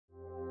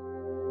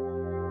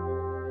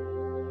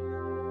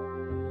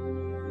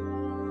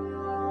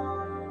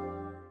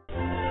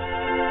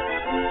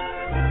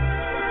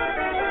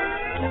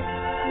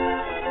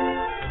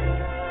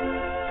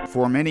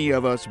For many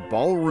of us,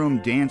 ballroom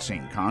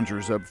dancing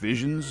conjures up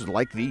visions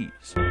like these.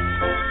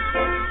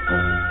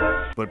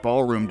 But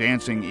ballroom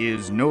dancing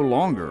is no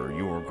longer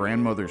your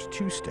grandmother's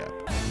two-step.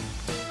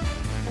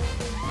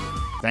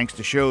 Thanks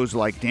to shows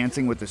like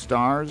Dancing with the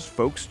Stars,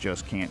 folks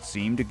just can't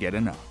seem to get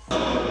enough.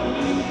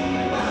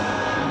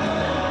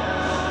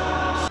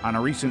 On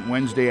a recent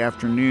Wednesday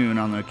afternoon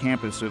on the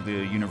campus of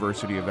the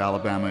University of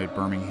Alabama at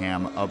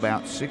Birmingham,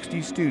 about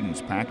 60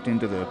 students packed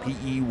into the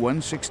PE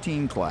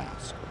 116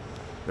 class.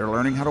 They're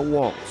learning how to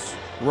waltz,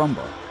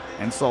 rumba,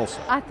 and salsa.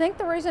 I think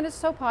the reason it's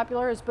so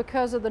popular is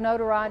because of the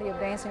notoriety of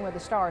Dancing with the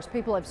Stars.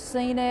 People have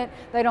seen it.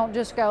 They don't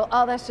just go,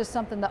 oh, that's just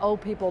something the old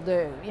people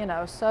do, you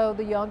know. So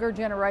the younger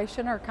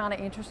generation are kind of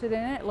interested in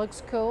it. It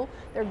looks cool.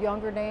 They're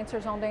younger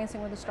dancers on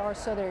Dancing with the Stars,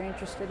 so they're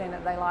interested in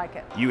it. They like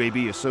it.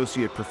 UAB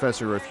Associate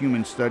Professor of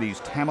Human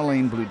Studies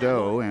Tamerlane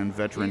Bludeau and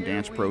veteran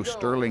dance pro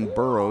Sterling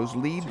Burrows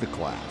lead the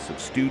class of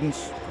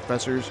students,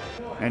 professors,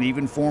 and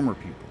even former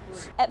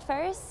pupils. At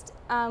first,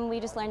 we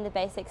just learned the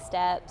basic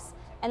steps.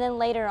 And then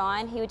later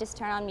on, he would just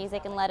turn on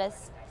music and let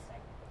us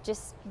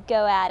just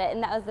go at it.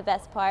 And that was the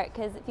best part,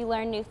 because if you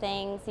learn new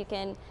things, you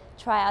can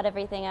try out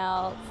everything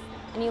else.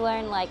 And you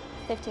learn like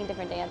 15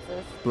 different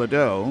dances.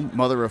 Bludeau,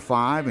 mother of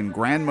 5 and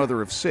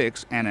grandmother of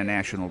 6 and a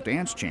national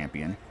dance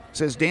champion,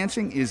 says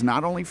dancing is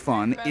not only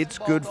fun, it's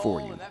good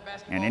for you.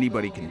 And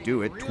anybody can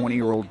do it.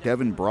 20-year-old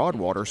Devin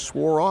Broadwater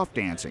swore off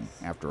dancing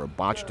after a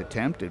botched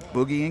attempt at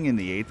boogieing in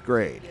the 8th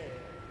grade.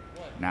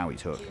 Now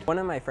he's hooked. One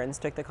of my friends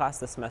took the class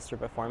the semester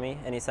before me,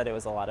 and he said it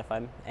was a lot of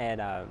fun.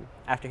 And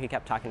after he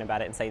kept talking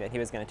about it and saying that he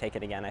was going to take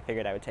it again, I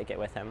figured I would take it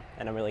with him,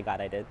 and I'm really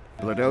glad I did.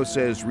 Bludeau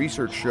says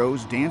research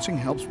shows dancing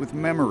helps with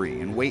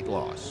memory and weight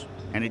loss,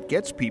 and it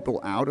gets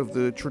people out of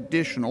the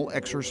traditional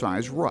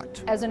exercise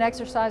rut. As an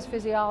exercise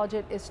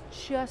physiologist, it's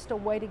just a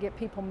way to get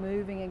people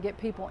moving and get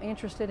people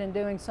interested in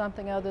doing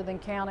something other than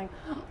counting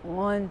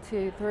 1,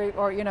 2, 3,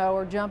 or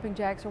or jumping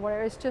jacks or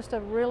whatever. It's just a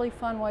really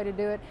fun way to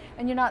do it,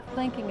 and you're not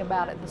thinking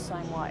about it the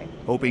same way.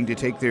 Hoping to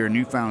take their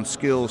newfound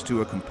skills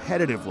to a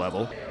competitive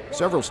level,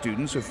 several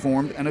students have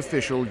formed an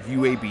official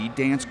UAB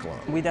dance club.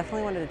 We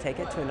definitely wanted to take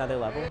it to another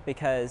level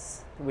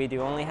because we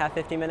do only have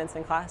 50 minutes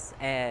in class,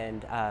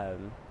 and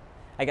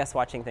I guess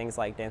watching things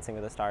like Dancing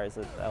with the Stars,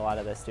 a lot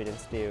of the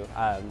students do,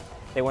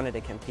 they wanted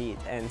to compete,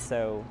 and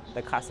so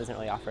the class doesn't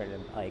really offer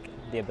like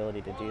the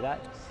ability to do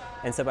that.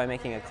 And so by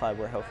making a club,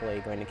 we're hopefully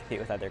going to compete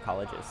with other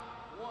colleges.